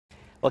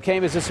Well, it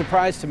came as a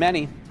surprise to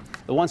many.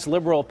 The once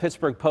liberal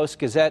Pittsburgh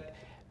Post-Gazette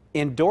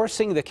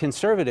endorsing the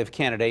conservative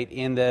candidate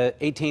in the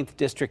 18th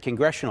District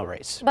Congressional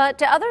race. But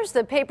to others,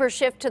 the paper's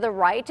shift to the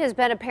right has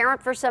been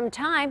apparent for some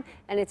time,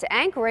 and it's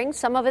anchoring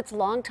some of its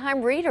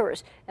longtime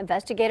readers.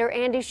 Investigator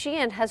Andy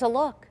Sheehan has a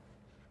look.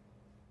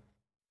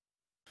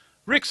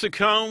 Rick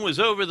Saccone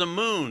was over the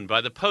moon by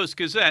the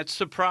Post-Gazette's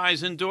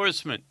surprise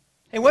endorsement.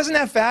 Hey, wasn't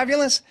that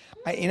fabulous?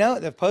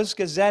 The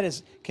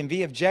Post-Gazette can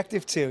be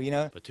objective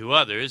too, But to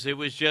others, it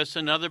was just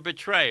another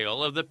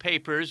betrayal of the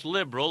paper's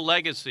liberal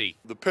legacy.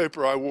 The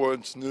paper I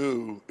once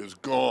knew is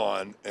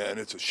gone, and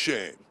it's a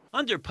shame.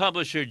 Under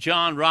publisher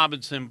John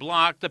Robinson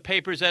Block, the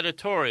paper's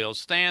editorial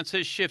stance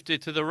has shifted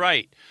to the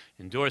right,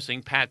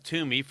 endorsing Pat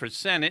Toomey for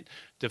Senate,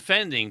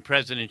 defending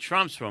President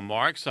Trump's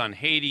remarks on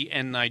Haiti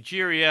and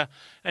Nigeria,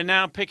 and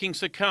now picking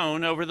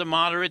Saccone over the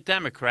moderate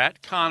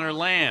Democrat Connor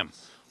Lamb,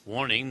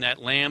 warning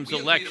that Lamb's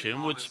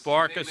election would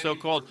spark a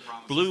so-called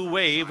blue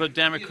wave of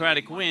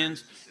Democratic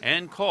wins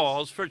and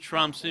calls for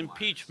Trump's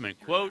impeachment.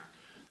 Quote,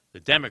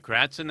 "The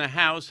Democrats in the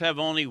House have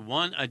only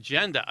one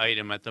agenda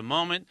item at the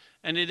moment,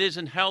 and it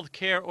isn't health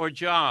care or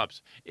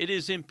jobs. It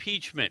is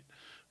impeachment.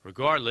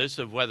 Regardless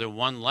of whether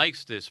one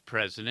likes this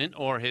president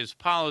or his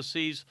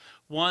policies,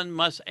 one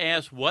must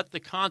ask what the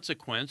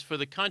consequence for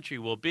the country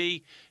will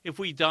be if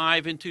we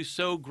dive into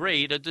so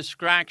great a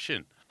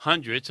distraction."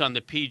 Hundreds on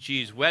the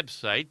PG's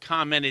website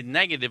commented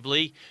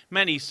negatively,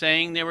 many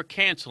saying they were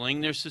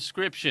canceling their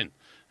subscription.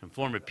 And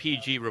former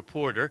PG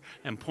reporter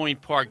and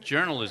Point Park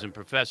journalism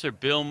professor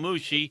Bill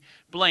Mushi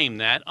blamed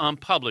that on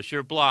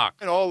publisher Block.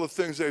 And all the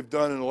things they've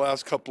done in the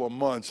last couple of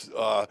months,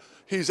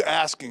 he's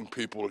asking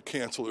people to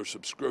cancel their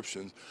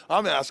subscriptions.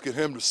 I'm asking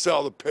him to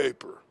sell the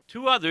paper.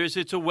 To others,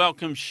 it's a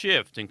welcome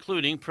shift,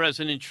 including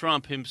President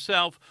Trump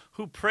himself,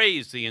 who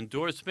praised the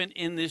endorsement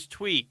in this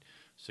tweet.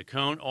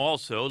 Saccone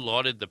also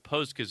lauded the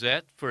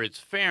Post-Gazette for its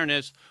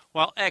fairness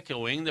while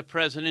echoing the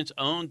president's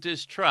own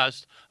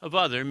distrust of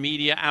other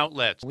media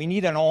outlets. We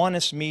need an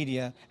honest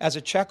media as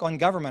a check on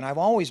government. I've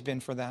always been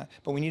for that,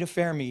 but we need a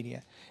fair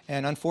media.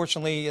 And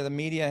unfortunately, the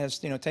media has,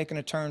 taken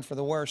a turn for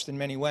the worst in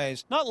many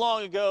ways. Not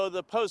long ago,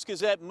 the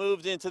Post-Gazette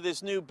moved into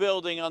this new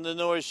building on the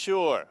North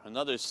Shore.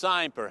 Another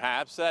sign,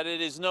 perhaps, that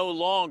it is no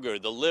longer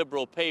the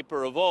liberal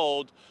paper of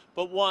old,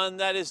 but one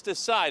that is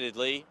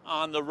decidedly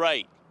on the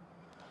right.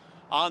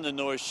 On the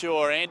North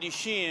Shore, Andy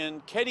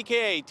Sheehan,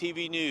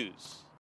 KDKA-TV News.